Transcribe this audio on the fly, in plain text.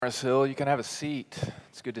Hill, you can have a seat.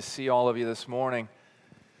 It's good to see all of you this morning.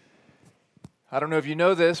 I don't know if you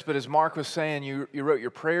know this, but as Mark was saying, you wrote your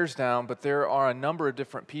prayers down, but there are a number of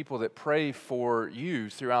different people that pray for you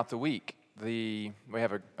throughout the week. We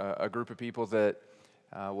have a group of people that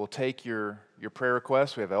will take your prayer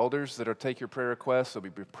requests. We have elders that will take your prayer requests. They'll be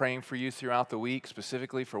praying for you throughout the week,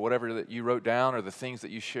 specifically for whatever that you wrote down or the things that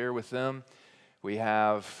you share with them. We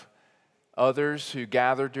have others who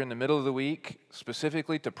gather during the middle of the week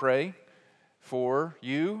specifically to pray for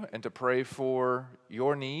you and to pray for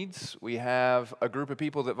your needs. We have a group of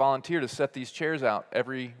people that volunteer to set these chairs out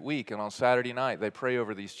every week, and on Saturday night they pray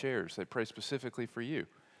over these chairs. They pray specifically for you.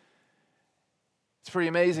 It's pretty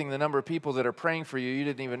amazing the number of people that are praying for you. You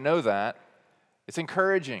didn't even know that. It's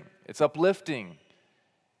encouraging. It's uplifting.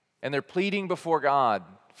 And they're pleading before God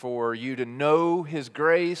for you to know His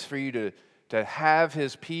grace, for you to have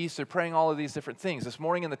His peace. They're praying all of these different things. This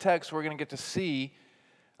morning in the text, we're going to get to see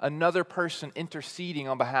another person interceding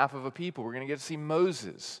on behalf of a people. We're going to get to see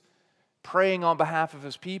Moses praying on behalf of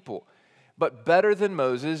his people. But better than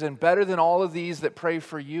Moses and better than all of these that pray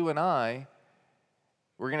for you and I,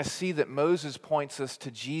 we're going to see that Moses points us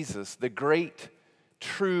to Jesus, the great,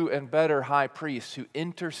 true, and better high priest who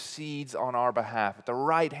intercedes on our behalf at the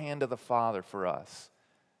right hand of the Father for us.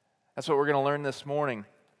 That's what we're going to learn this morning.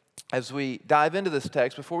 As we dive into this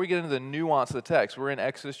text, before we get into the nuance of the text, we're in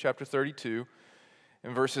Exodus chapter 32,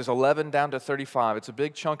 in verses 11 down to 35. It's a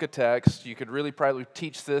big chunk of text. You could really probably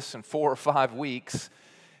teach this in 4 or 5 weeks.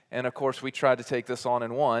 And of course, we tried to take this on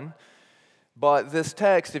in one. But this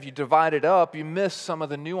text, if you divide it up, you miss some of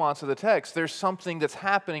the nuance of the text. There's something that's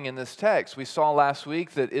happening in this text. We saw last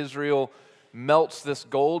week that Israel melts this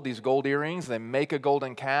gold, these gold earrings. They make a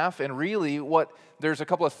golden calf. And really, there's a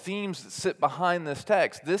couple of themes that sit behind this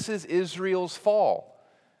text. This is Israel's fall.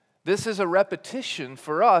 This is a repetition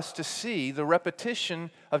for us to see the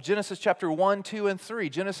repetition of Genesis chapter 1, 2, and 3.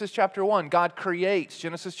 Genesis chapter 1, God creates.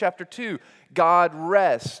 Genesis chapter 2, God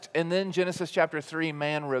rests. And then Genesis chapter 3,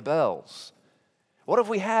 man rebels. What have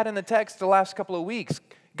we had in the text the last couple of weeks?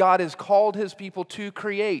 God has called His people to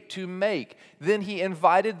create, to make. Then He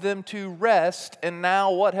invited them to rest. And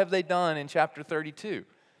now what have they done in chapter 32?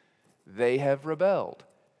 They have rebelled.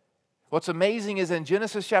 What's amazing is in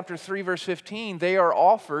Genesis chapter 3, verse 15,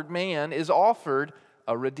 man is offered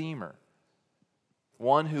a redeemer.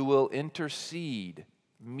 One who will intercede,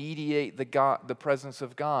 mediate the presence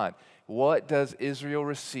of God. What does Israel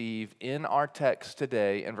receive in our text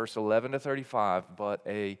today in verse 11 to 35 but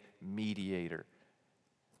a mediator?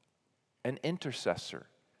 An intercessor,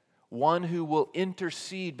 one who will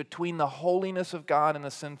intercede between the holiness of God and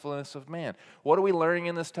the sinfulness of man. What are we learning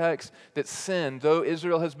in this text? That sin, though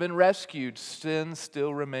Israel has been rescued, sin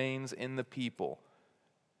still remains in the people.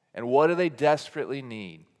 And what do they desperately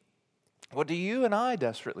need? What do you and I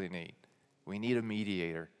desperately need? We need a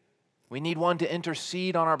mediator. We need one to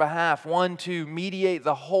intercede on our behalf, one to mediate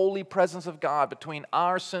the holy presence of God between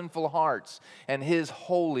our sinful hearts and His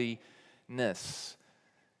holiness.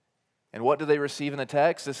 And what do they receive in the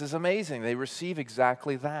text? This is amazing. They receive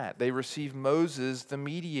exactly that. They receive Moses, the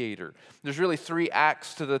mediator. There's really 3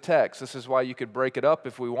 acts to the text. This is why you could break it up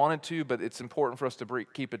if we wanted to, but it's important for us to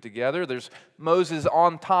keep it together. There's Moses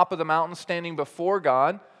on top of the mountain standing before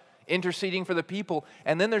God, interceding for the people.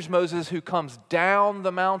 And then there's Moses who comes down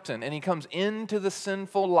the mountain, and he comes into the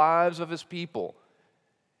sinful lives of his people.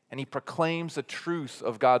 And he proclaims the truth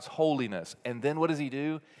of God's holiness. And then what does he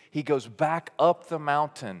do? He goes back up the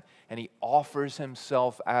mountain and he offers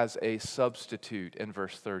himself as a substitute in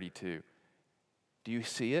verse 32. Do you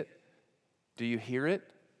see it? Do you hear it?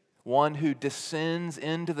 One who descends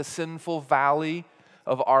into the sinful valley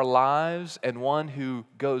of our lives and one who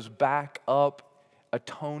goes back up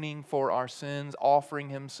atoning for our sins, offering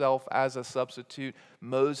himself as a substitute.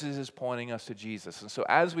 Moses is pointing us to Jesus. And so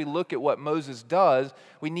as we look at what Moses does,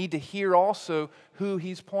 we need to hear also who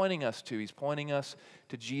he's pointing us to. He's pointing us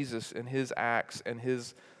to Jesus and his acts and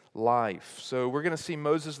his life. So we're going to see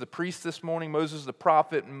Moses the priest this morning, Moses the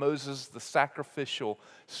prophet, and Moses the sacrificial,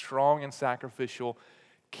 strong and sacrificial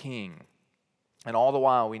king. And all the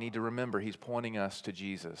while, we need to remember he's pointing us to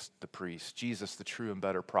Jesus, the priest, Jesus, the true and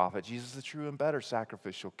better prophet, Jesus, the true and better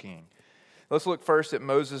sacrificial king. Let's look first at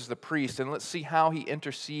Moses, the priest, and let's see how he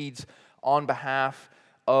intercedes on behalf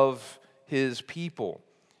of his people.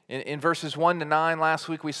 In verses 1 to 9 last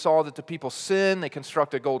week, we saw that the people sin, they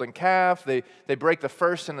construct a golden calf, they break the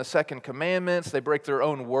first and the second commandments, they break their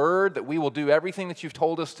own word that we will do everything that you've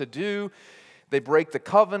told us to do, they break the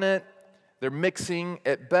covenant, they're mixing,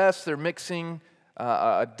 at best,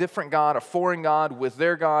 a different God, a foreign God with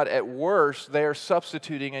their God. At worst, they are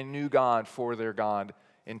substituting a new God for their God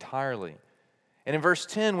entirely. And in verse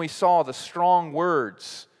 10, we saw the strong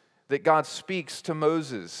words that God speaks to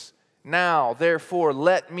Moses. Now, therefore,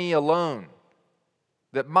 let me alone,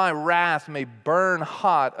 that my wrath may burn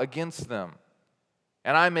hot against them,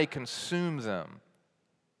 and I may consume them,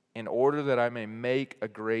 in order that I may make a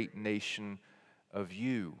great nation of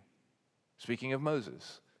you. Speaking of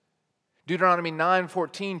Moses. Deuteronomy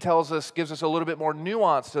 9:14 gives us a little bit more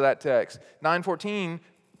nuance to that text. 9:14,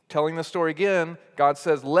 telling the story again, God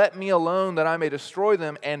says, let me alone that I may destroy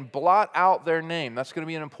them and blot out their name. That's going to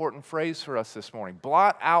be an important phrase for us this morning.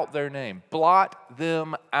 Blot out their name. Blot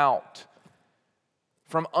them out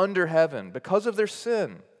from under heaven because of their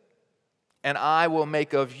sin. And I will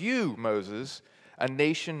make of you, Moses, a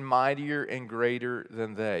nation mightier and greater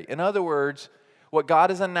than they. In other words, what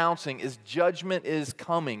God is announcing is judgment is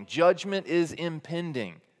coming. Judgment is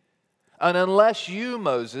impending. And unless you,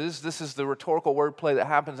 Moses, this is the rhetorical wordplay that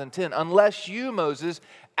happens in 10, unless you, Moses,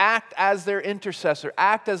 act as their intercessor,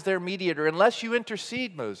 act as their mediator, unless you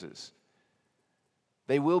intercede, Moses,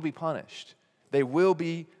 they will be punished. They will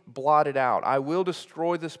be blotted out. I will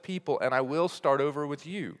destroy this people, and I will start over with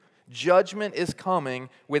you. Judgment is coming.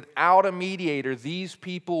 Without a mediator, these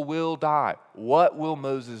people will die. What will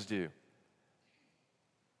Moses do?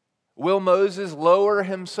 Will Moses lower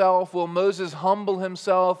himself? Will Moses humble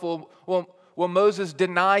himself? Will Moses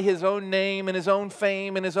deny his own name and his own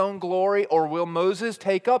fame and his own glory? Or will Moses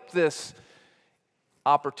take up this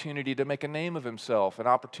opportunity to make a name of himself, an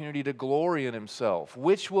opportunity to glory in himself?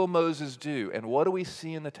 Which will Moses do? And what do we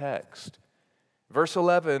see in the text? Verse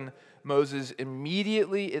 11, Moses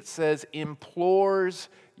immediately, it says, implores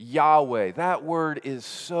Yahweh. That word is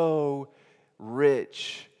so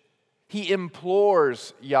rich. He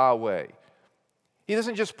implores Yahweh. He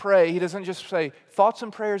doesn't just pray. He doesn't just say, thoughts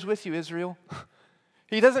and prayers with you, Israel.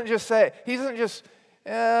 He doesn't just, these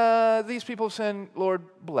people have sinned, Lord,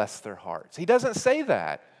 bless their hearts. He doesn't say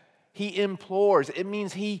that. He implores. It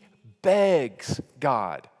means he begs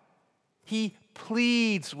God. He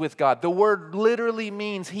pleads with God. The word literally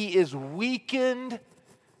means he is weakened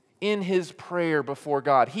in his prayer before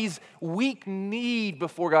God. He's weak-kneed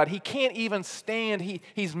before God. He can't even stand.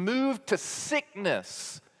 He's moved to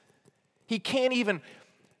sickness. He can't even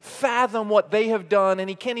fathom what they have done, and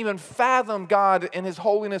he can't even fathom God and his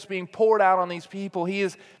holiness being poured out on these people. He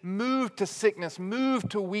is moved to sickness,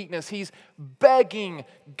 moved to weakness. He's begging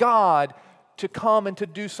God to come and to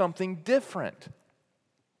do something different.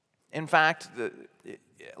 In fact,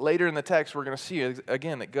 later in the text, we're going to see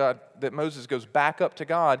again that Moses goes back up to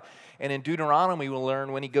God. And in Deuteronomy, we'll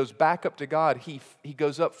learn when he goes back up to God, he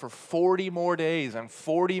goes up for 40 more days and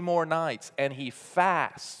 40 more nights, and he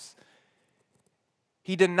fasts.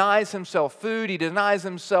 He denies himself food. He denies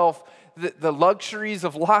himself the luxuries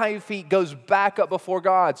of life. He goes back up before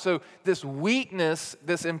God. So this weakness,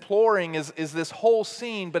 this imploring is this whole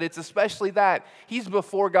scene, but it's especially that. He's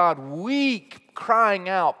before God weak, crying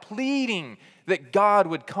out, pleading that God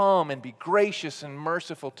would come and be gracious and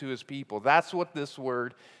merciful to his people. That's what this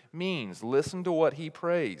word means. Listen to what he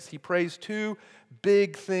prays. He prays two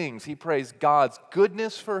big things. He prays God's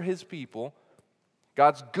goodness for his people,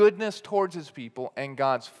 God's goodness towards his people, and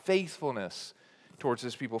God's faithfulness towards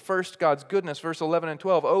his people. First, God's goodness, verse 11 and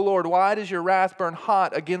 12. O Lord, why does your wrath burn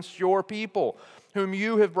hot against your people, whom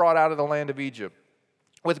you have brought out of the land of Egypt,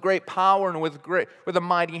 with great power and with a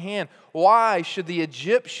mighty hand? Why should the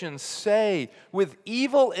Egyptians say, with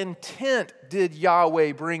evil intent did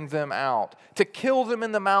Yahweh bring them out, to kill them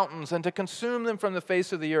in the mountains and to consume them from the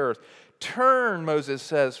face of the earth? Turn, Moses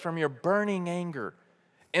says, from your burning anger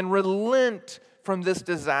and relent from this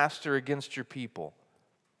disaster against your people.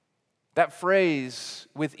 That phrase,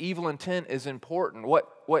 with evil intent, is important.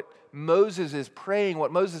 What Moses is praying,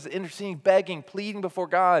 what Moses is interceding, begging, pleading before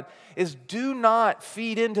God is, do not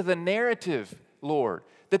feed into the narrative, Lord,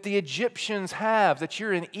 that the Egyptians have, that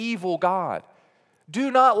you're an evil God. Do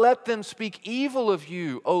not let them speak evil of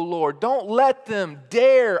you, O Lord. Don't let them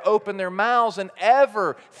dare open their mouths and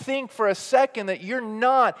ever think for a second that you're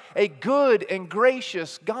not a good and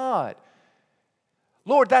gracious God.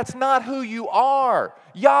 Lord, that's not who you are.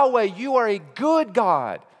 Yahweh, you are a good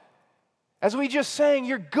God. As we just sang,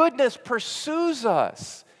 your goodness pursues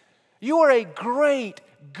us. You are a great,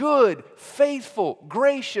 good, faithful,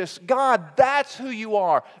 gracious God. That's who you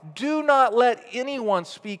are. Do not let anyone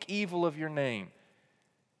speak evil of your name.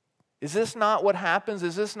 Is this not what happens?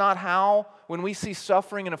 Is this not how, when we see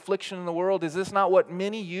suffering and affliction in the world, is this not what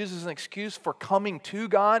many use as an excuse for coming to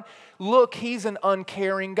God? Look, he's an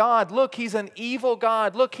uncaring God. Look, he's an evil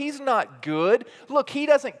God. Look, he's not good. Look, he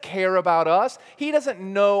doesn't care about us. He doesn't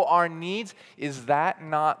know our needs. Is that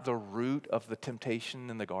not the root of the temptation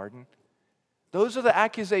in the garden? Those are the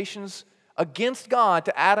accusations against God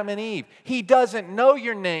to Adam and Eve. He doesn't know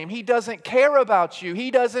your name. He doesn't care about you. He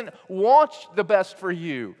doesn't want the best for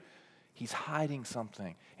you. He's hiding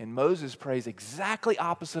something. And Moses prays exactly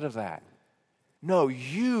opposite of that. No,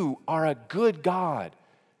 you are a good God.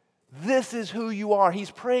 This is who you are. He's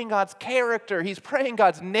praying God's character. He's praying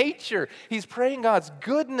God's nature. He's praying God's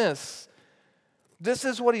goodness. This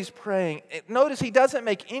is what he's praying. Notice he doesn't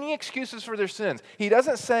make any excuses for their sins. He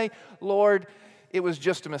doesn't say, Lord, it was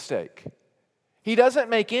just a mistake. He doesn't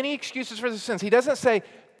make any excuses for their sins. He doesn't say,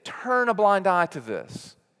 turn a blind eye to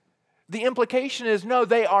this. The implication is, no,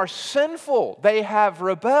 they are sinful. They have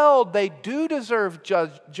rebelled. They do deserve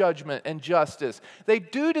judgment and justice. They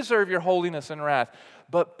do deserve your holiness and wrath.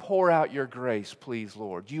 But pour out your grace, please,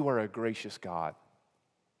 Lord. You are a gracious God.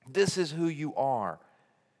 This is who you are.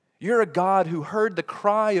 You're a God who heard the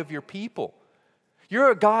cry of your people.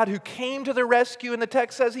 You're a God who came to their rescue, and the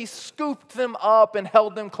text says he scooped them up and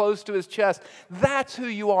held them close to his chest. That's who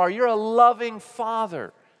you are. You're a loving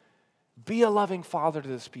Father. Be a loving Father to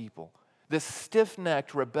this people, this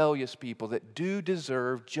stiff-necked, rebellious people that do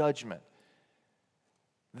deserve judgment.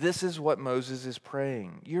 This is what Moses is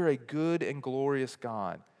praying. You're a good and glorious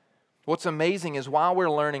God. What's amazing is while we're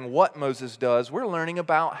learning what Moses does, we're learning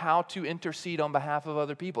about how to intercede on behalf of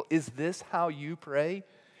other people. Is this how you pray?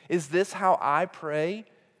 Is this how I pray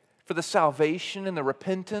for the salvation and the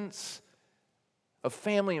repentance of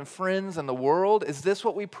family and friends and the world? Is this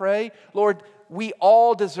what we pray? Lord, we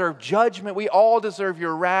all deserve judgment. We all deserve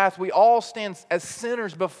your wrath. We all stand as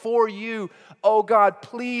sinners before you. Oh God,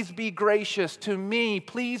 please be gracious to me.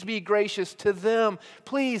 Please be gracious to them.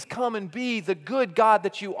 Please come and be the good God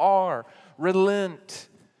that you are. Relent.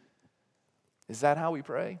 Is that how we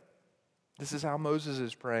pray? This is how Moses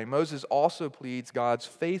is praying. Moses also pleads God's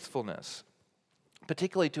faithfulness,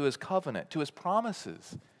 particularly to his covenant, to his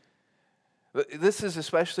promises. This is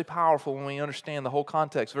especially powerful when we understand the whole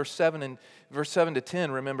context. Verse 7 to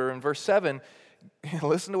 10, remember, in verse 7,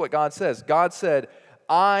 listen to what God says. God said,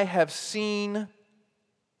 I have seen,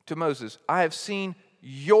 to Moses, I have seen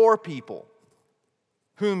your people,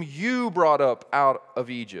 whom you brought up out of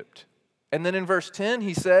Egypt. And then in verse 10,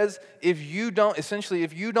 he says, if you don't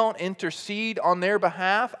intercede on their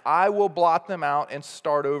behalf, I will blot them out and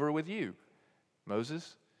start over with you.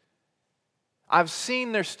 Moses, I've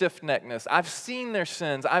seen their stiff-neckedness. I've seen their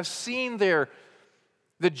sins. I've seen the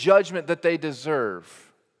judgment that they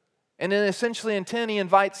deserve. And then essentially in 10, he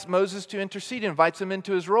invites Moses to intercede, invites him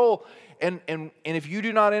into his role. And if you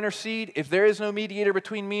do not intercede, if there is no mediator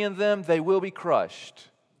between me and them, they will be crushed.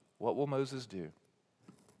 What will Moses do?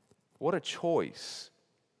 What a choice.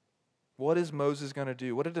 What is Moses going to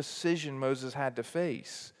do? What a decision Moses had to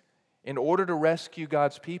face. In order to rescue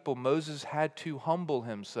God's people, Moses had to humble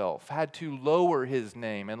himself, had to lower his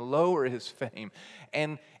name and lower his fame,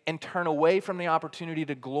 and turn away from the opportunity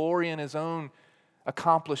to glory in his own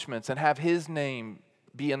accomplishments and have his name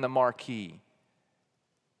be in the marquee.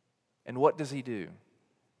 And what does he do?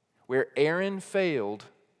 Where Aaron failed,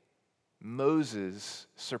 Moses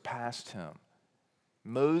surpassed him.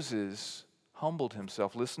 Moses humbled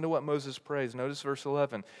himself. Listen to what Moses prays. Notice verse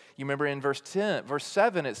 11. You remember in verse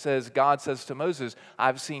 7, it says, God says to Moses,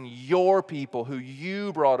 I've seen your people who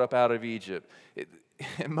you brought up out of Egypt.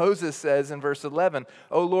 And Moses says in verse 11,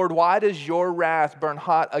 O Lord, why does your wrath burn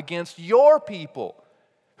hot against your people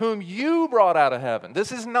whom you brought out of heaven?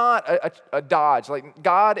 This is not a dodge. Like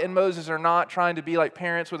God and Moses are not trying to be like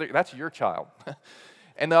parents with that's your child.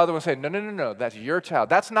 And the other one saying, no, that's your child.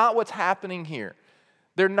 That's not what's happening here.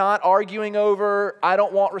 They're not arguing over, I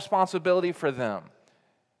don't want responsibility for them.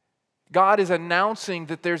 God is announcing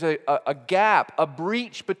that there's a gap, a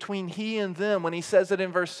breach between he and them when he says it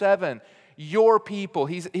in verse 7. Your people,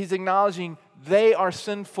 he's acknowledging they are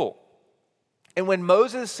sinful. And when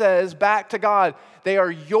Moses says back to God, they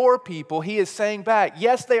are your people, he is saying back,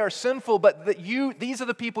 yes, they are sinful, but these are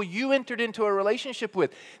the people you entered into a relationship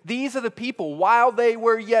with. These are the people, while they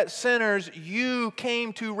were yet sinners, you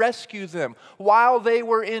came to rescue them. While they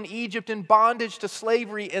were in Egypt in bondage to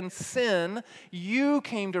slavery and sin, you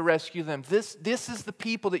came to rescue them. This is the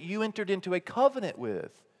people that you entered into a covenant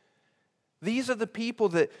with. These are the people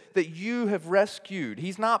that you have rescued.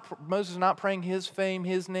 Moses is not praying his fame,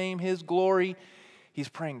 his name, his glory. He's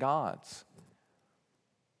praying God's.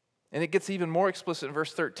 And it gets even more explicit in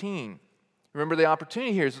verse 13. Remember the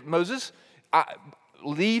opportunity here is, Moses,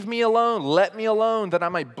 leave me alone, let me alone, that I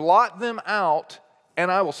may blot them out, and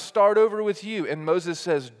I will start over with you. And Moses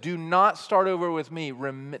says, do not start over with me.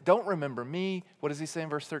 Don't remember me. What does he say in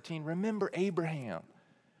verse 13? Remember Abraham.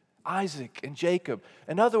 Isaac and Jacob.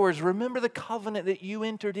 In other words, remember the covenant that you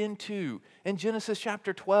entered into in Genesis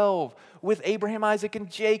chapter 12 with Abraham, Isaac, and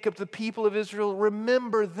Jacob, the people of Israel.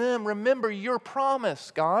 Remember them. Remember your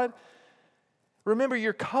promise, God. Remember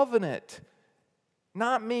your covenant.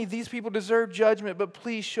 Not me. These people deserve judgment, but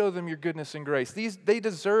please show them your goodness and grace. They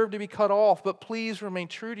deserve to be cut off, but please remain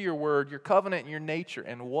true to your word, your covenant, and your nature.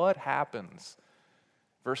 And what happens?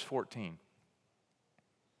 Verse 14.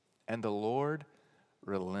 And the Lord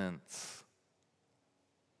relents.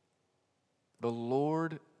 The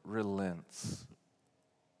Lord relents.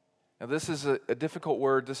 Now, this is a difficult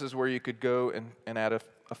word. This is where you could go and add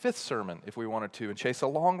a fifth sermon if we wanted to and chase a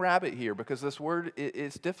long rabbit here, because this word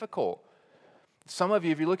is difficult. Some of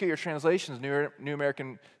you, if you look at your translations, New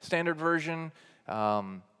American Standard Version,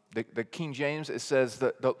 the King James, it says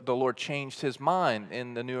that the Lord changed his mind.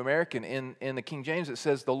 In the New American, in the King James, it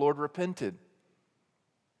says the Lord repented.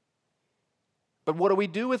 But what do we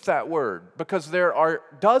do with that word? Because there are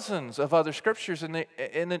dozens of other scriptures in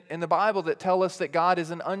the Bible that tell us that God is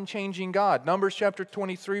an unchanging God. Numbers chapter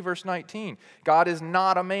 23, verse 19. God is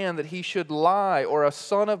not a man that he should lie, or a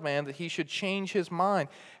son of man that he should change his mind.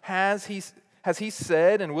 Has he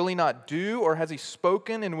said, and will he not do? Or has he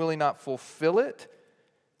spoken, and will he not fulfill it?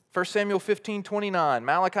 1 Samuel 15, 29,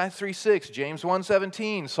 Malachi 3, 6, James 1,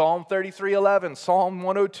 17, Psalm 33, 11, Psalm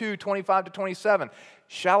 102, 25 to 27.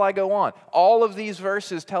 Shall I go on? All of these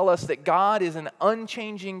verses tell us that God is an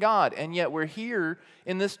unchanging God, and yet we're here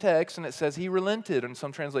in this text, and it says he relented, and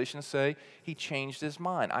some translations say he changed his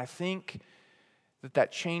mind. I think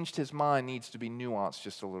that changed his mind needs to be nuanced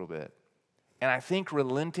just a little bit. And I think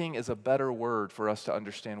relenting is a better word for us to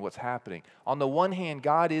understand what's happening. On the one hand,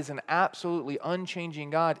 God is an absolutely unchanging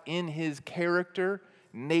God in his character,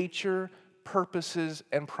 nature, purposes,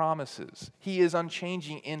 and promises. He is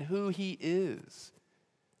unchanging in who he is.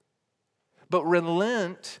 But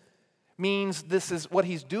relent means this is what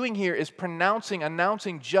he's doing here is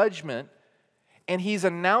announcing judgment, and he's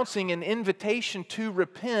announcing an invitation to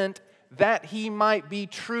repent that he might be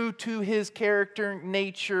true to his character,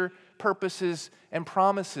 nature, purposes, and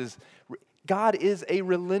promises. God is a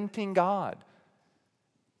relenting God.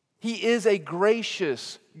 He is a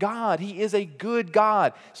gracious God. He is a good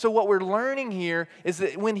God. So what we're learning here is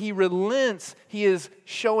that when he relents, he is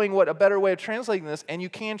showing what a better way of translating this, and you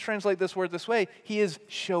can translate this word this way, he is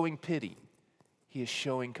showing pity. He is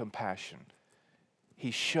showing compassion.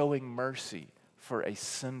 He's showing mercy for a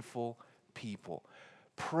sinful people.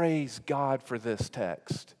 Praise God for this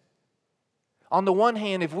text. On the one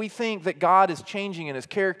hand, if we think that God is changing in his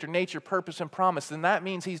character, nature, purpose, and promise, then that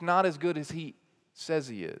means he's not as good as he says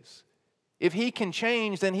he is. If he can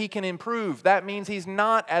change, then he can improve. That means he's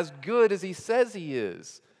not as good as he says he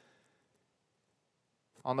is.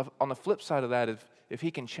 On the flip side of that, if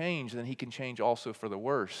he can change, then he can change also for the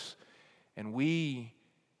worse. And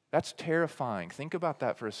that's terrifying. Think about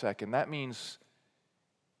that for a second. That means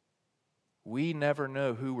we never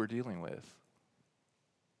know who we're dealing with.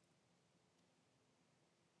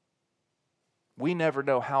 We never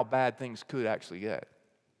know how bad things could actually get.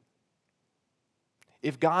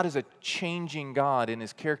 If God is a changing God in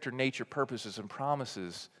his character, nature, purposes, and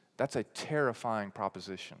promises, that's a terrifying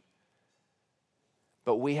proposition.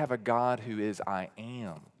 But we have a God who is I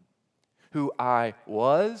am, who I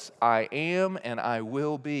was, I am, and I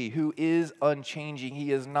will be, who is unchanging.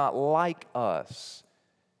 He is not like us.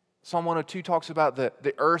 Psalm 102 talks about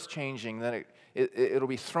the earth changing, that it'll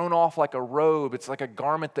be thrown off like a robe. It's like a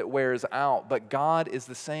garment that wears out. But God is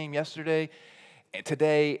the same yesterday,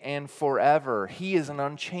 today, and forever. He is an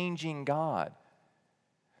unchanging God.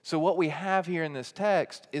 So what we have here in this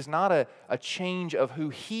text is not a change of who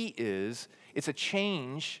he is. It's a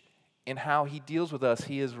change in how he deals with us.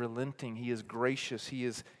 He is relenting. He is gracious. He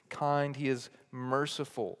is kind. He is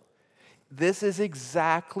merciful. This is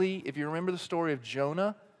exactly, if you remember the story of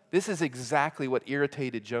Jonah, this is exactly what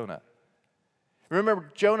irritated Jonah.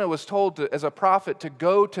 Remember, Jonah was told as a prophet to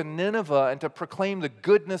go to Nineveh and to proclaim the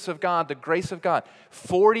goodness of God, the grace of God.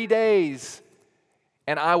 40 days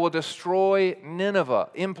and I will destroy Nineveh.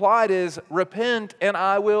 Implied is repent and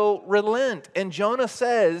I will relent. And Jonah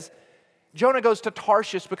goes to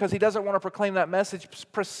Tarshish because he doesn't want to proclaim that message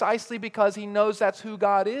precisely because he knows that's who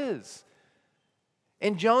God is.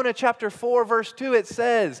 In Jonah chapter 4 verse 2 it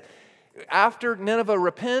says, after Nineveh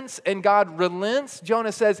repents and God relents,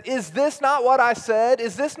 Jonah says, is this not what I said?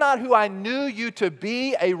 Is this not who I knew you to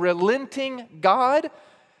be, a relenting God?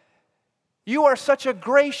 You are such a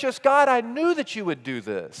gracious God. I knew that you would do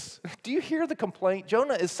this. Do you hear the complaint?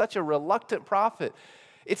 Jonah is such a reluctant prophet.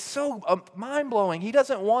 It's so mind-blowing. He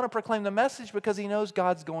doesn't want to proclaim the message because he knows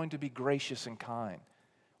God's going to be gracious and kind.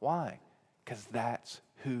 Why? because that's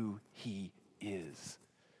who he is.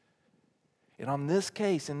 And in this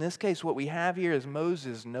case, what we have here is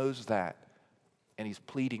Moses knows that, and he's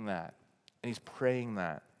pleading that, and he's praying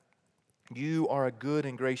that. You are a good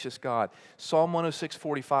and gracious God. Psalm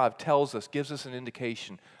 106:45 tells us, gives us an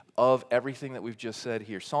indication of everything that we've just said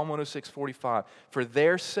here. Psalm 106:45, for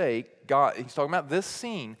their sake, God, he's talking about this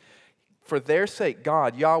scene, for their sake,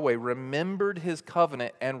 God, Yahweh, remembered his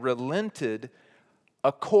covenant and relented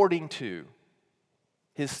according to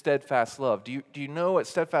his steadfast love. Do you know what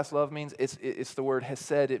steadfast love means? It's the word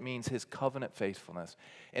hesed. It means his covenant faithfulness.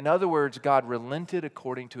 In other words, God relented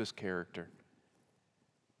according to his character.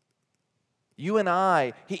 You and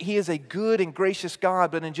I, he is a good and gracious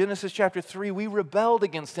God, but in Genesis chapter 3, we rebelled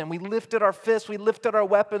against him. We lifted our fists, we lifted our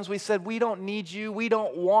weapons, we said, we don't need you, we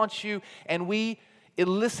don't want you, and we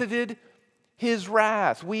elicited his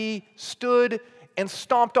wrath. We stood and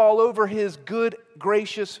stomped all over his good,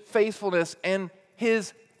 gracious faithfulness and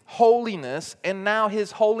his holiness, and now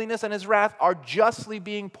his holiness and his wrath are justly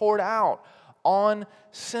being poured out on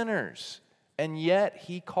sinners. And yet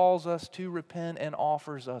he calls us to repent and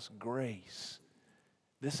offers us grace.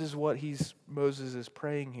 This is what Moses is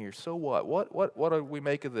praying here. So what? What do we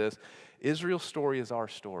make of this? Israel's story is our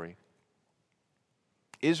story.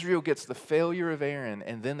 Israel gets the failure of Aaron,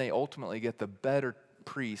 and then they ultimately get the better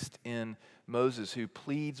priest in Moses who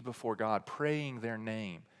pleads before God, praying their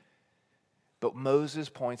name. But Moses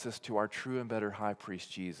points us to our true and better high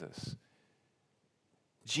priest, Jesus.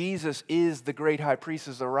 Jesus is the great high priest,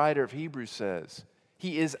 as the writer of Hebrews says.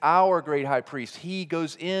 He is our great high priest. He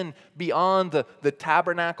goes in beyond the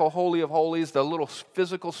tabernacle, holy of holies, the little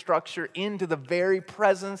physical structure, into the very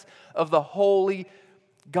presence of the holy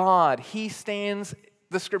God. He stands,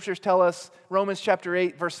 the scriptures tell us, Romans chapter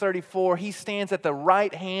 8, verse 34, he stands at the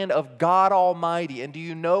right hand of God Almighty. And do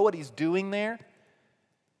you know what he's doing there?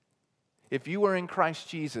 If you are in Christ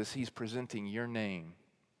Jesus, he's presenting your name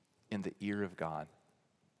in the ear of God.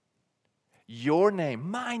 Your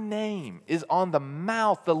name, my name, is on the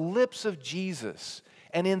mouth, the lips of Jesus,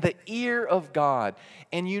 and in the ear of God.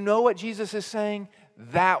 And you know what Jesus is saying?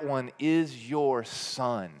 That one is your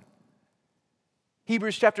son.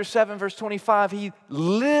 Hebrews chapter 7, verse 25, he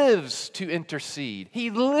lives to intercede. He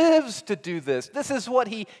lives to do this. This is what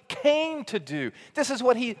he came to do. This is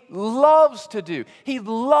what he loves to do. He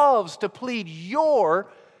loves to plead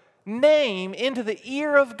your name into the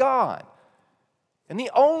ear of God. And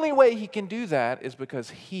the only way he can do that is because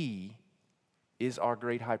he is our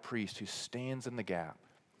great high priest who stands in the gap,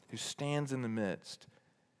 who stands in the midst.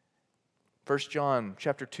 1 John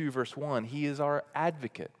chapter 2, verse 1, he is our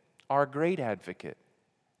advocate, our great advocate.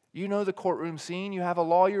 You know the courtroom scene. You have a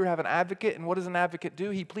lawyer, you have an advocate, and what does an advocate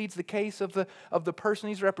do? He pleads the case of the person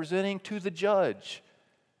he's representing to the judge.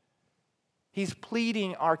 He's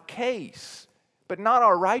pleading our case, but not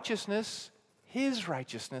our righteousness, his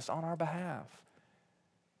righteousness on our behalf.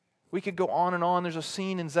 We could go on and on. There's a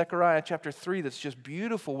scene in Zechariah chapter 3 that's just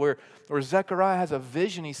beautiful where Zechariah has a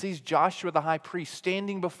vision. He sees Joshua the high priest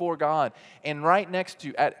standing before God. And right next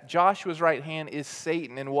to, at Joshua's right hand, is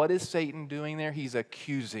Satan. And what is Satan doing there? He's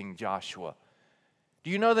accusing Joshua. Do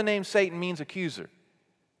you know the name Satan means accuser?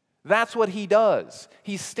 That's what he does.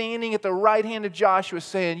 He's standing at the right hand of Joshua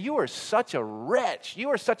saying, you are such a wretch. You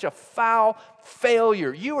are such a foul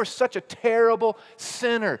failure. You are such a terrible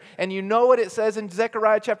sinner. And you know what it says in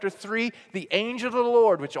Zechariah chapter 3? The angel of the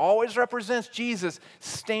Lord, which always represents Jesus,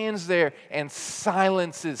 stands there and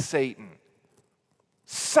silences Satan.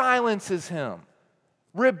 Silences him.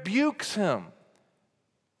 Rebukes him.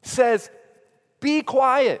 Says, be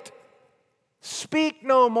quiet. Speak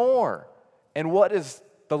no more. And what is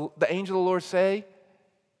the angel of the Lord say?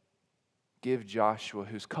 Give Joshua,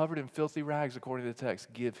 who's covered in filthy rags according to the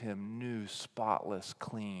text, give him new, spotless,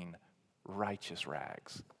 clean, righteous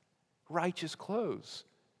rags. Righteous clothes.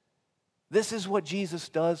 This is what Jesus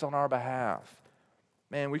does on our behalf.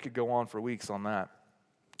 Man, we could go on for weeks on that.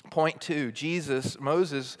 Point 2,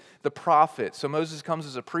 Moses, the prophet. So Moses comes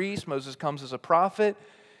as a priest, Moses comes as a prophet.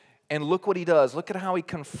 And look what he does. Look at how he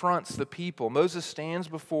confronts the people. Moses stands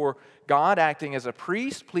before God acting as a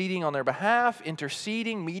priest, pleading on their behalf,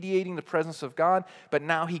 interceding, mediating the presence of God. But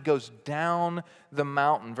now he goes down the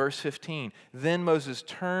mountain. Verse 15. Then Moses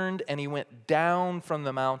turned and he went down from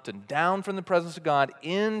the mountain, down from the presence of God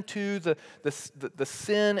into the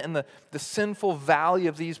sin and the sinful valley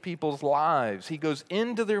of these people's lives. He goes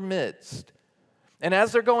into their midst. And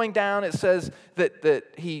as they're going down, it says that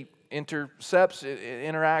he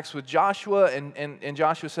interacts with Joshua, and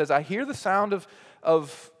Joshua says, I hear the sound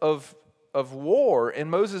of war. And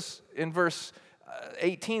Moses, in verse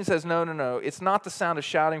 18 says, no. It's not the sound of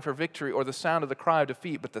shouting for victory or the sound of the cry of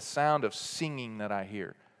defeat, but the sound of singing that I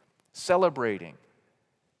hear. Celebrating.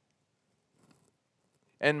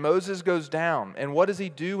 And Moses goes down. And what does he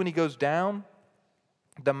do when he goes down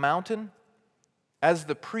the mountain? As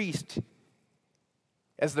the priest,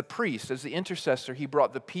 as the intercessor, he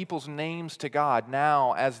brought the people's names to God.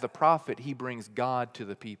 Now, as the prophet, he brings God to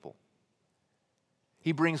the people.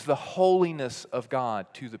 He brings the holiness of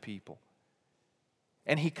God to the people.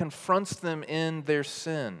 And he confronts them in their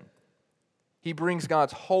sin. He brings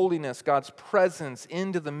God's holiness, God's presence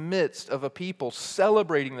into the midst of a people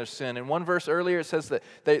celebrating their sin. In one verse earlier, it says that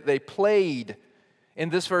they played. In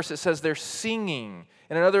this verse, it says they're singing.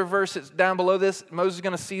 In another verse, it's down below this, Moses is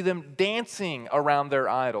going to see them dancing around their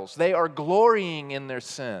idols. They are glorying in their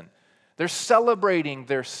sin. They're celebrating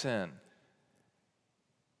their sin.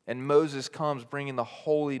 And Moses comes bringing the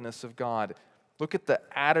holiness of God. Look at the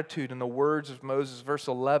attitude and the words of Moses. Verse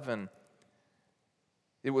 11,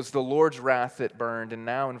 it was the Lord's wrath that burned. And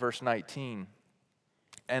now in verse 19,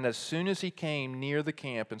 and as soon as he came near the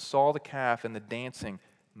camp and saw the calf and the dancing,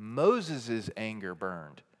 Moses' anger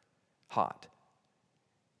burned hot.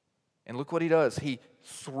 And look what he does. He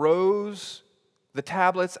throws the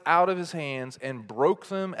tablets out of his hands and broke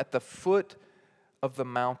them at the foot of the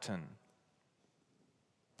mountain.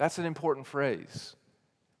 That's an important phrase.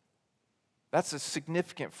 That's a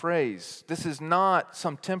significant phrase. This is not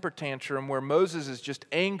some temper tantrum where Moses is just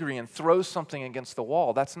angry and throws something against the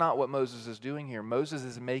wall. That's not what Moses is doing here. Moses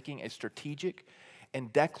is making a strategic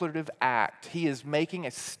and declarative act. He is making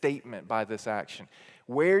a statement by this action.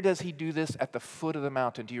 Where does he do this? At the foot of the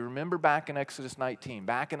mountain. Do you remember back in Exodus 19,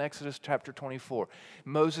 back in Exodus chapter 24,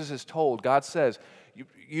 Moses is told, God says,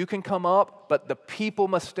 you can come up, but the people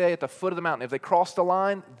must stay at the foot of the mountain. If they cross the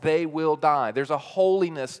line, they will die. There's a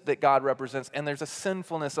holiness that God represents, and there's a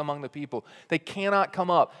sinfulness among the people. They cannot come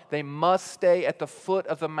up. They must stay at the foot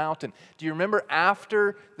of the mountain. Do you remember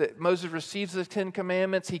after that Moses receives the 10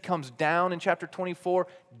 Commandments, he comes down in chapter 24,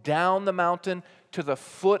 down the mountain to the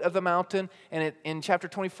foot of the mountain, and in chapter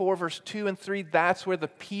 24, verse 2 and 3, that's where the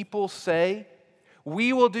people say,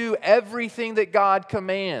 we will do everything that God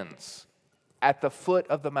commands at the foot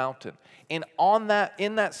of the mountain. And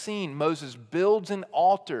in that scene, Moses builds an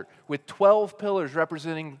altar with 12 pillars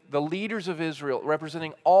representing the leaders of Israel,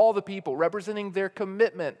 representing all the people, representing their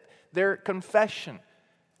commitment, their confession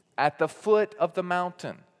at the foot of the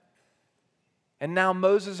mountain. And now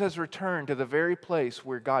Moses has returned to the very place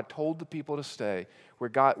where God told the people to stay,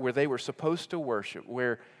 where they were supposed to worship,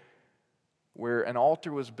 where an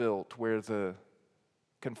altar was built, where the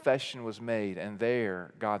confession was made, and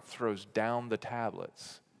there God throws down the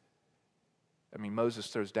tablets. Moses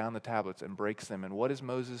throws down the tablets and breaks them. And what is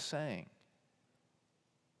Moses saying?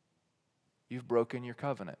 You've broken your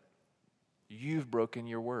covenant. You've broken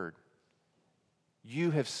your word.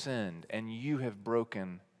 You have sinned and you have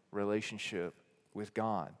broken relationship with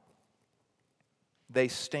God. They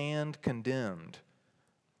stand condemned.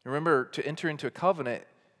 Remember, to enter into a covenant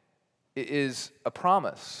is a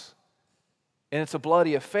promise. And it's a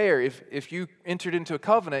bloody affair. If you entered into a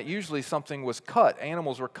covenant, usually something was cut.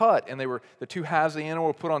 Animals were cut, and the two halves of the animal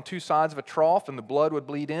were put on two sides of a trough, and the blood would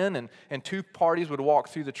bleed in, and two parties would walk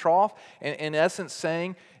through the trough, and in essence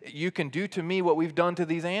saying, you can do to me what we've done to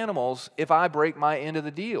these animals if I break my end of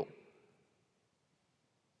the deal.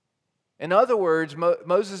 In other words,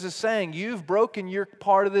 Moses is saying, you've broken your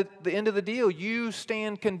part of the end of the deal. You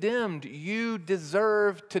stand condemned. You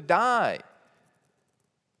deserve to die.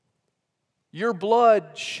 Your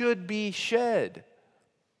blood should be shed.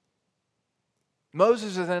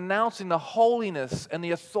 Moses is announcing the holiness and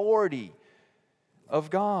the authority of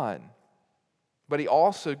God. But he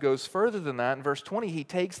also goes further than that. In verse 20, he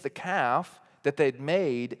takes the calf that they'd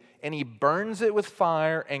made and he burns it with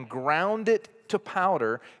fire and ground it to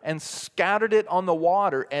powder and scattered it on the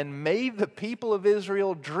water and made the people of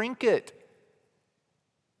Israel drink it.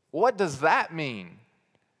 What does that mean?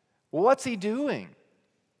 What's he doing?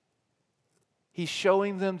 He's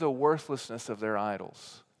showing them the worthlessness of their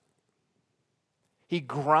idols. He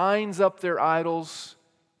grinds up their idols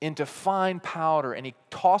into fine powder and he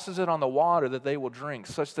tosses it on the water that they will drink,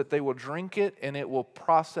 such that they will drink it and it will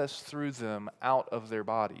process through them out of their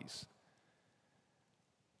bodies.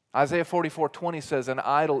 Isaiah 44:20 says, an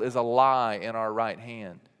idol is a lie in our right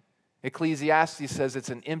hand. Ecclesiastes says it's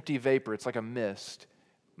an empty vapor, it's like a mist.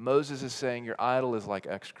 Moses is saying your idol is like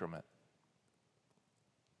excrement.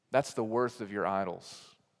 That's the worth of your idols.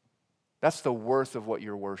 That's the worth of what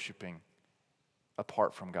you're worshiping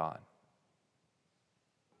apart from God.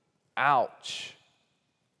 Ouch.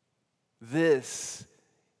 This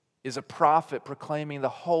is a prophet proclaiming the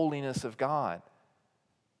holiness of God.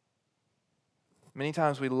 Many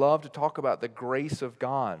times we love to talk about the grace of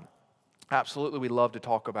God. Absolutely, we love to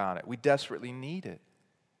talk about it. We desperately need it.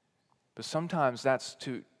 But sometimes that's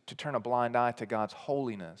to turn a blind eye to God's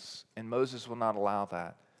holiness, and Moses will not allow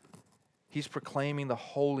that. He's proclaiming the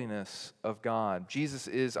holiness of God. Jesus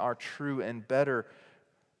is our true and better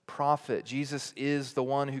prophet. Jesus is the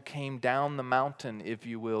one who came down the mountain, if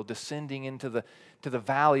you will, descending into the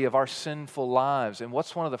valley of our sinful lives. And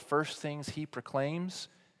what's one of the first things he proclaims?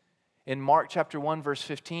 In Mark chapter 1, verse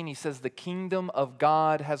 15, he says, the kingdom of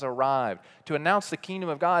God has arrived. To announce the kingdom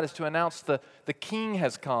of God is to announce the king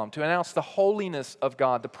has come, to announce the holiness of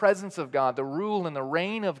God, the presence of God, the rule and the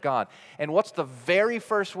reign of God. And what's the very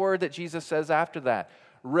first word that Jesus says after that?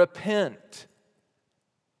 Repent.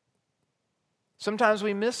 Sometimes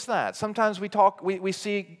we miss that. Sometimes we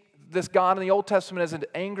see this God in the Old Testament as an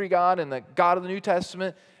angry God, and the God of the New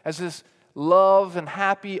Testament as this love and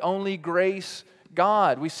happy, only grace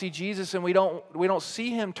God. We see Jesus and we don't see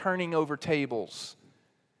him turning over tables.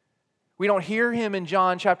 We don't hear him in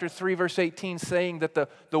John chapter 3 verse 18 saying that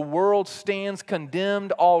the world stands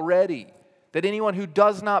condemned already. That anyone who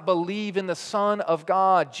does not believe in the Son of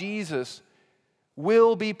God, Jesus,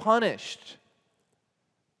 will be punished.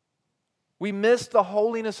 We miss the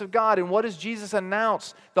holiness of God. And what does Jesus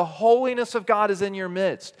announce? The holiness of God is in your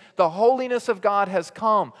midst. The holiness of God has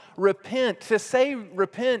come. Repent. To say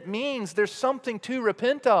repent means there's something to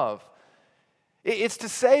repent of. It's to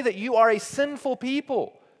say that you are a sinful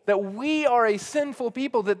people, that we are a sinful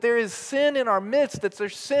people, that there is sin in our midst, that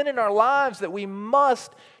there's sin in our lives that we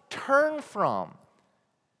must turn from.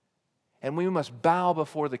 And we must bow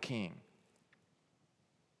before the King.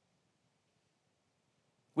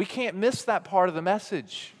 We can't miss that part of the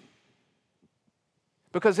message.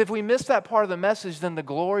 Because if we miss that part of the message, then the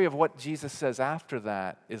glory of what Jesus says after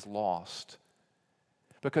that is lost.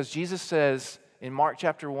 Because Jesus says in Mark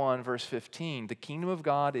chapter 1, verse 15, the kingdom of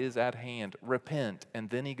God is at hand. Repent. And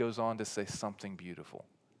then he goes on to say something beautiful.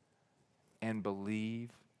 And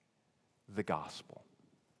believe the gospel.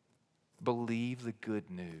 Believe the good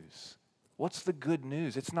news. What's the good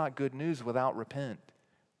news? It's not good news without repent.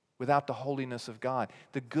 Without the holiness of God.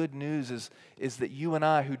 The good news is that you and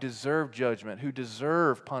I, who deserve judgment, who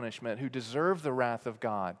deserve punishment, who deserve the wrath of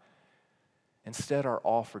God, instead are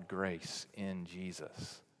offered grace in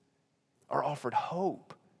Jesus, are offered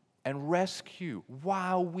hope and rescue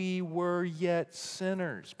while we were yet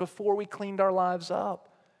sinners, before we cleaned our lives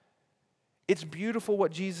up. It's beautiful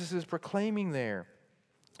what Jesus is proclaiming there.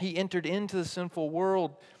 He entered into the sinful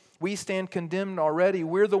world. We stand condemned already.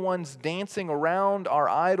 We're the ones dancing around our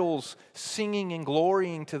idols, singing and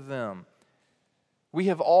glorying to them. We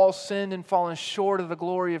have all sinned and fallen short of the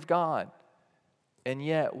glory of God. And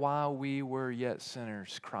yet, while we were yet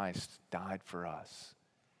sinners, Christ died for us.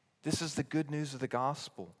 This is the good news of the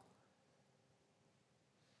gospel.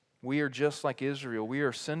 We are just like Israel. We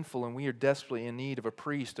are sinful and we are desperately in need of a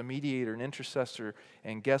priest, a mediator, an intercessor.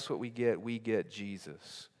 And guess what we get? We get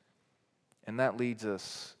Jesus. And that leads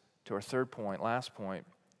us to our third point, last point.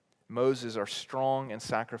 Moses, our strong and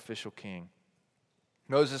sacrificial king.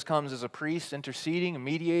 Moses comes as a priest, interceding and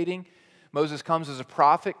mediating. Moses comes as a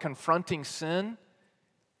prophet, confronting sin.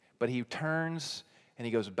 But he turns and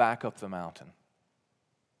he goes back up the mountain.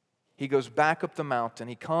 He goes back up the mountain.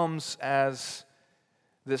 He comes as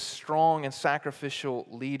this strong and sacrificial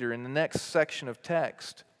leader. In the next section of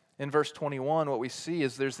text, in verse 21, what we see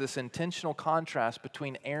is there's this intentional contrast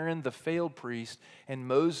between Aaron, the failed priest, and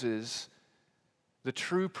Moses, the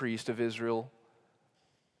true priest of Israel.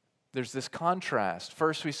 There's this contrast.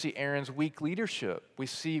 First, we see Aaron's weak leadership. We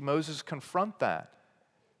see Moses confront that.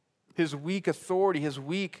 His weak authority, his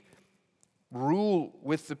weak rule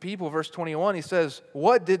with the people. Verse 21, he says,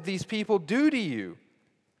 "What did these people do to you,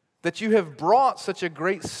 that you have brought such a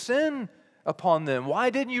great sin upon them? Why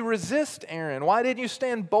didn't you resist, Aaron? Why didn't you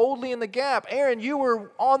stand boldly in the gap? Aaron, you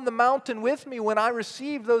were on the mountain with me when I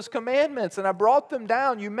received those commandments and I brought them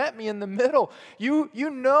down. You met me in the middle. You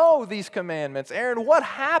know these commandments. Aaron, what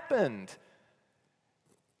happened?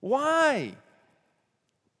 Why?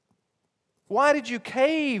 Why did you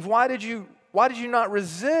cave? Why did you not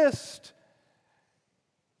resist?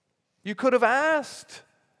 You could have asked."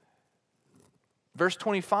 Verse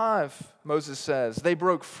 25, Moses says, they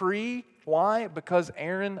broke free. Why? Because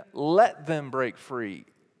Aaron let them break free.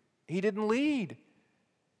 He didn't lead.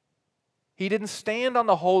 He didn't stand on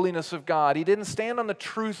the holiness of God. He didn't stand on the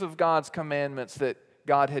truth of God's commandments that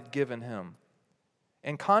God had given him.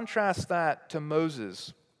 And contrast that to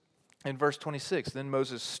Moses in verse 26. Then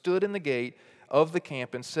Moses stood in the gate of the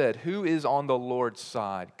camp and said, "Who is on the Lord's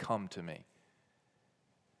side? Come to me."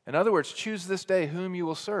 In other words, choose this day whom you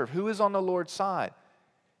will serve. Who is on the Lord's side?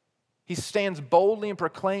 He stands boldly and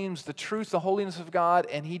proclaims the truth, the holiness of God,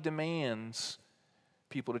 and he demands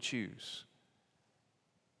people to choose,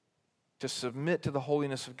 to submit to the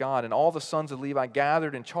holiness of God. And all the sons of Levi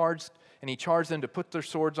gathered and he charged them to put their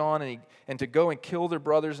swords on and to go and kill their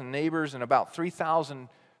brothers and neighbors, and about 3,000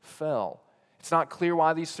 fell. It's not clear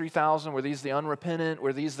why these 3,000, were these the unrepentant,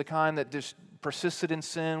 were these the kind that just persisted in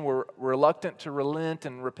sin, were reluctant to relent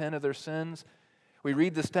and repent of their sins? We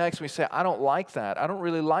read this text and we say, I don't like that. I don't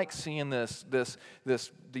really like seeing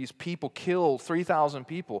these people kill 3,000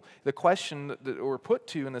 people. The question that we're put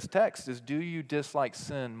to in this text is, do you dislike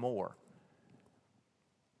sin more?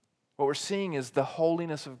 What we're seeing is the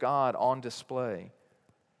holiness of God on display.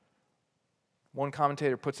 One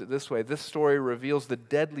commentator puts it this way: this story reveals the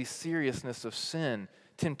deadly seriousness of sin.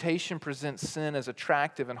 Temptation presents sin as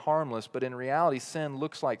attractive and harmless, but in reality, sin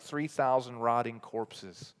looks like 3,000 rotting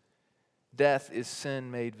corpses. Death is sin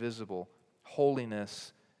made visible.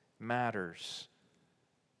 Holiness matters.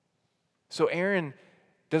 So Aaron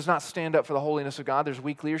does not stand up for the holiness of God. There's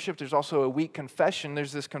weak leadership. There's also a weak confession.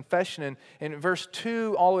 There's this confession in verse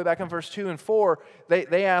 2, all the way back in verse 2 and 4,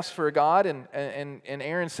 they ask for a God, and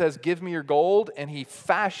Aaron says, give me your gold, and he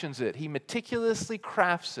fashions it. He meticulously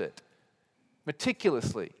crafts it.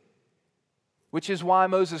 Meticulously. Which is why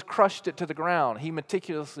Moses crushed it to the ground. He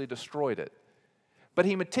meticulously destroyed it. But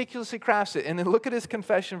he meticulously crafts it. And then look at his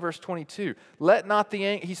confession, verse 22.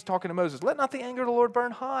 He's talking to Moses. Let not the anger of the Lord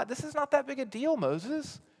burn hot. This is not that big a deal,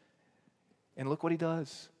 Moses. And look what he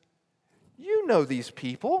does. You know these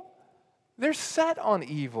people. They're set on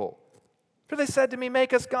evil. For they said to me,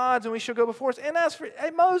 make us gods and we shall go before us. And as for,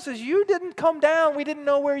 hey, Moses, you didn't come down. We didn't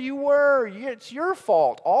know where you were. It's your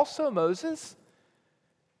fault also, Moses.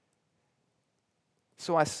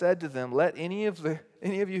 So I said to them, let any of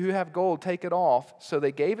you who have gold take it off. So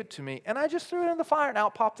they gave it to me, and I just threw it in the fire, and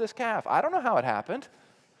out popped this calf. I don't know how it happened.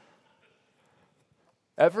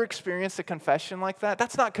 Ever experienced a confession like that?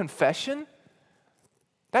 That's not confession.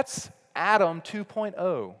 That's Adam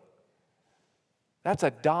 2.0. That's a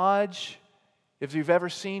dodge, if you've ever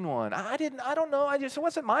seen one. I don't know. It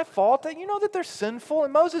wasn't my fault. You know that they're sinful.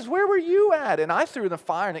 And Moses, where were you at? And I threw it in the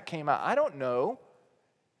fire, and it came out. I don't know.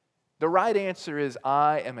 The right answer is,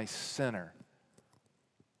 I am a sinner.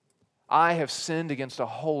 I have sinned against a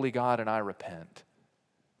holy God and I repent.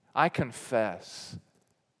 I confess.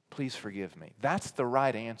 Please forgive me. That's the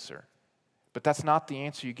right answer. But that's not the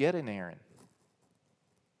answer you get in Aaron.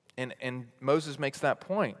 And Moses makes that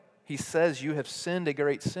point. He says, you have sinned a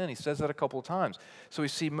great sin. He says that a couple of times. So we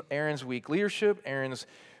see Aaron's weak leadership, Aaron's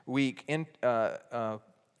weak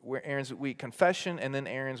confession, and then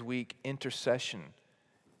Aaron's weak intercession.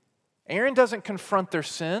 Aaron doesn't confront their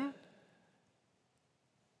sin.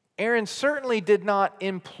 Aaron certainly did not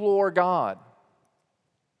implore God.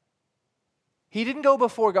 He didn't go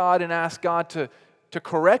before God and ask God to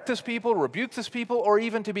correct this people, rebuke this people, or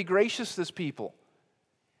even to be gracious to this people.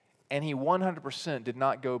 And he 100% did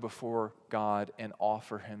not go before God and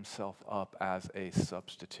offer himself up as a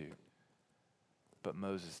substitute. But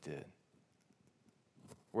Moses did.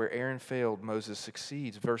 Where Aaron failed, Moses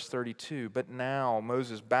succeeds. Verse 32, but now,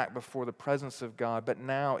 Moses back before the presence of God, but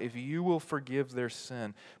now if you will forgive their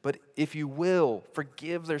sin, but if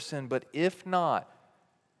not,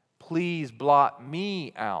 please blot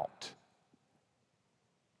me out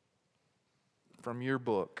from your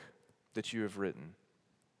book that you have written.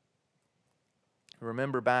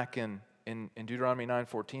 Remember back in Deuteronomy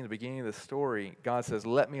 9:14, the beginning of the story, God says,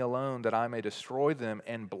 let me alone that I may destroy them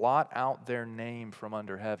and blot out their name from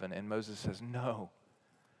under heaven. And Moses says, no.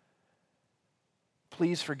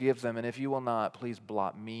 Please forgive them, and if you will not, please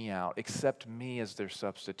blot me out. Accept me as their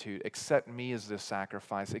substitute. Accept me as their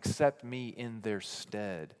sacrifice. Accept me in their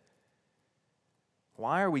stead.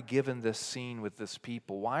 Why are we given this scene with this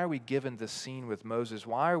people? Why are we given this scene with Moses?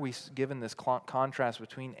 Why are we given this contrast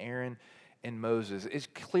between Aaron and Moses?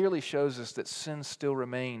 It clearly shows us that sin still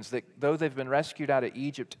remains, that though they've been rescued out of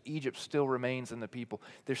Egypt, Egypt still remains in the people.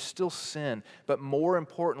 There's still sin, but more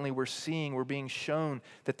importantly, we're being shown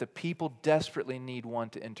that the people desperately need one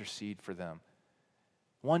to intercede for them,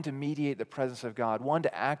 one to mediate the presence of God, one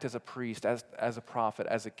to act as a priest, as a prophet,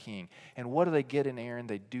 as a king. And what do they get in Aaron?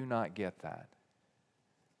 They do not get that.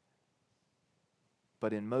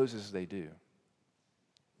 But in Moses, they do.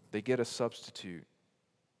 They get a substitute.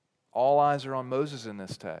 All eyes are on Moses in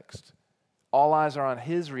this text. All eyes are on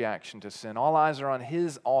his reaction to sin. All eyes are on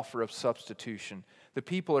his offer of substitution. The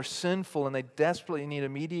people are sinful and they desperately need a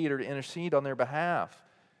mediator to intercede on their behalf.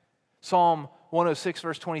 Psalm 106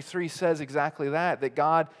 verse 23 says exactly that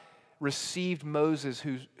God received Moses,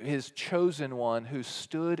 his chosen one, who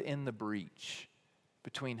stood in the breach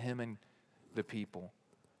between him and the people.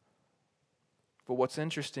 But what's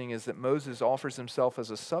interesting is that Moses offers himself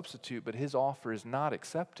as a substitute, but his offer is not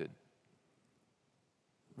accepted.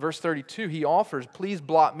 Verse 32, he offers, please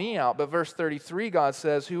blot me out. But verse 33, God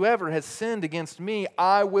says, whoever has sinned against me,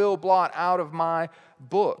 I will blot out of my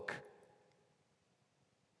book.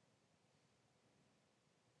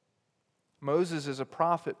 Moses is a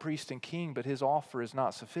prophet, priest, and king, but his offer is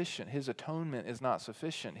not sufficient. His atonement is not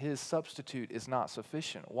sufficient. His substitute is not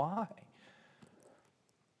sufficient. Why?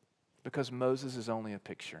 Because Moses is only a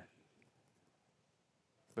picture.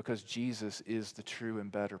 Because Jesus is the true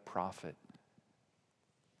and better prophet.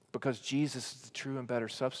 Because Jesus is the true and better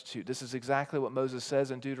substitute. This is exactly what Moses says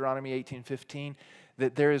in Deuteronomy 18:15,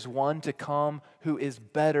 that there is one to come who is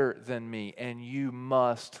better than me, and you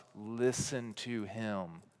must listen to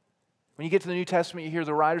him. When you get to the New Testament, you hear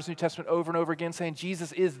the writers of the New Testament over and over again saying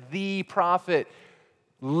Jesus is the prophet.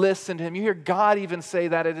 Listen to him. You hear God even say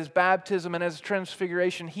that at his baptism and at his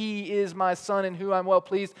transfiguration. He is my son in whom I'm well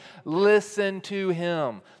pleased. Listen to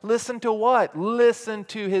him. Listen to what? Listen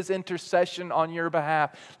to his intercession on your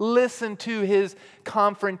behalf. Listen to his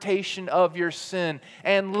confrontation of your sin.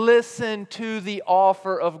 And listen to the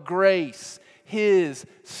offer of grace, his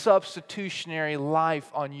substitutionary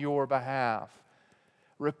life on your behalf.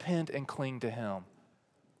 Repent and cling to him.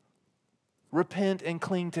 Repent and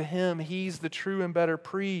cling to him. He's the true and better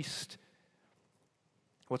priest.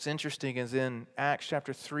 What's interesting is in Acts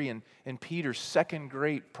chapter 3 and in Peter's second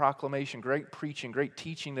great proclamation, great preaching, great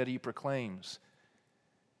teaching that he proclaims.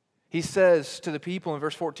 He says to the people in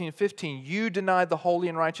verse 14 and 15, you denied the holy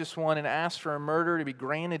and righteous one and asked for a murder to be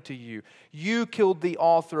granted to you. You killed the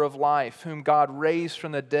author of life, whom God raised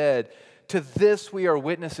from the dead. To this we are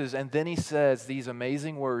witnesses. And then he says these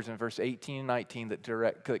amazing words in verse 18 and 19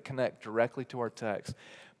 that connect directly to our text.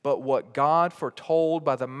 But what God foretold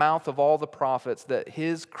by the mouth of all the prophets that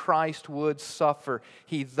his Christ would suffer,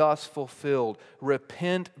 he thus fulfilled.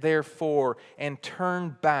 Repent therefore and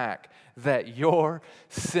turn back that your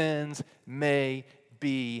sins may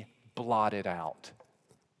be blotted out.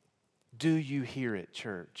 Do you hear it,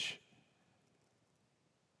 church?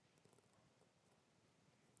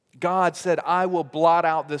 God said, I will blot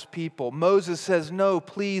out this people. Moses says, no,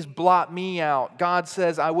 please blot me out. God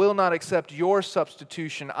says, I will not accept your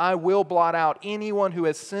substitution. I will blot out anyone who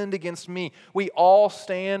has sinned against me. We all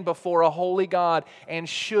stand before a holy God and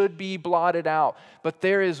should be blotted out. But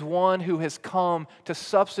there is one who has come to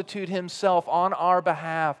substitute himself on our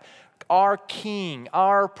behalf. Our King,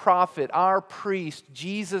 our prophet, our priest,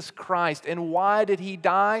 Jesus Christ. And why did he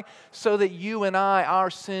die? So that you and I, our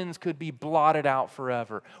sins could be blotted out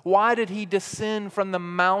forever. Why did he descend from the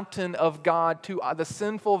mountain of God to the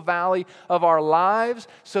sinful valley of our lives?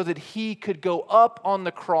 So that he could go up on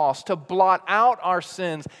the cross to blot out our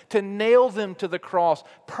sins, to nail them to the cross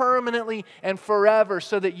permanently and forever.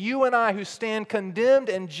 So that you and I who stand condemned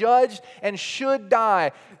and judged and should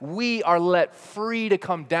die, we are let free to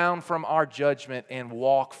come down from our judgment and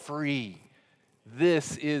walk free.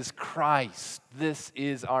 This is Christ. This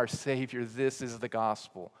is our Savior. This is the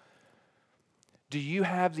gospel. Do you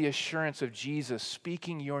have the assurance of Jesus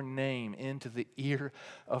speaking your name into the ear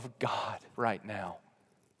of God right now?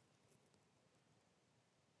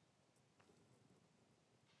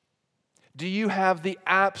 Do you have the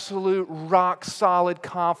absolute rock-solid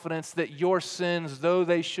confidence that your sins, though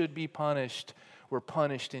they should be punished, were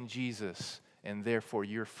punished in Jesus, and therefore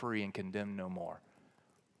you're free and condemned no more?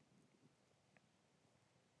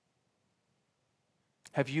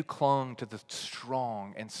 Have you clung to the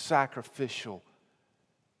strong and sacrificial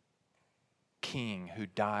King who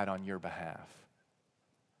died on your behalf?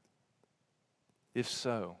 If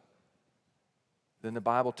so, then the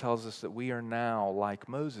Bible tells us that we are now, like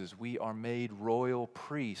Moses, we are made royal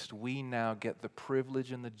priests. We now get the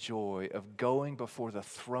privilege and the joy of going before the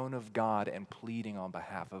throne of God and pleading on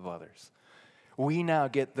behalf of others. We now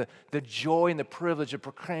get the joy and the privilege of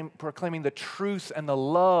proclaiming the truth and the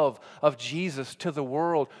love of Jesus to the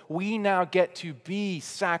world. We now get to be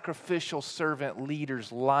sacrificial servant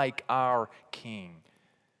leaders like our King.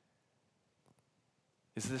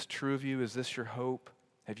 Is this true of you? Is this your hope?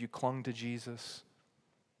 Have you clung to Jesus?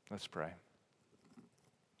 Let's pray.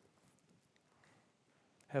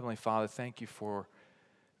 Heavenly Father, thank you for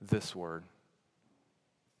this word.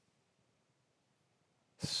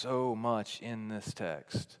 So much in this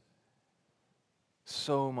text.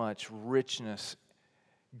 So much richness,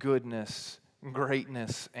 goodness,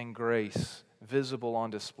 greatness, and grace visible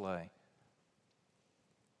on display.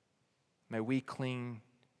 May we cling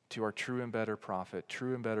to our true and better prophet,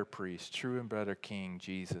 true and better priest, true and better King,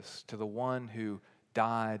 Jesus, to the one who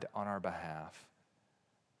died on our behalf.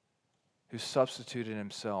 who substituted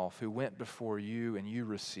himself, who went before you and you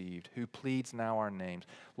received, who pleads now our names.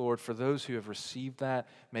 Lord, for those who have received that,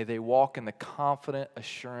 may they walk in the confident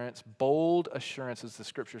assurance, bold assurance, as the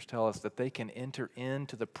Scriptures tell us, that they can enter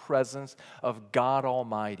into the presence of God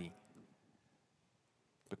Almighty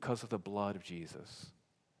because of the blood of Jesus.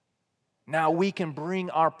 Now we can bring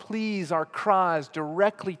our pleas, our cries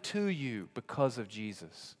directly to you because of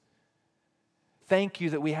Jesus. Thank you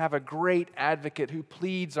that we have a great advocate who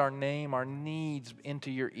pleads our name, our needs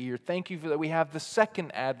into your ear. Thank you that we have the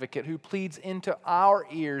second advocate who pleads into our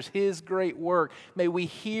ears his great work. May we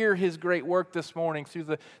hear his great work this morning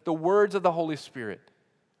through the words of the Holy Spirit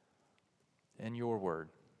and your word.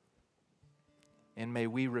 And may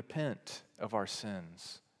we repent of our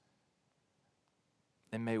sins.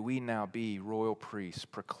 And may we now be royal priests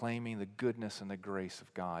proclaiming the goodness and the grace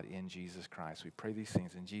of God in Jesus Christ. We pray these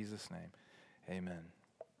things in Jesus' name. Amen.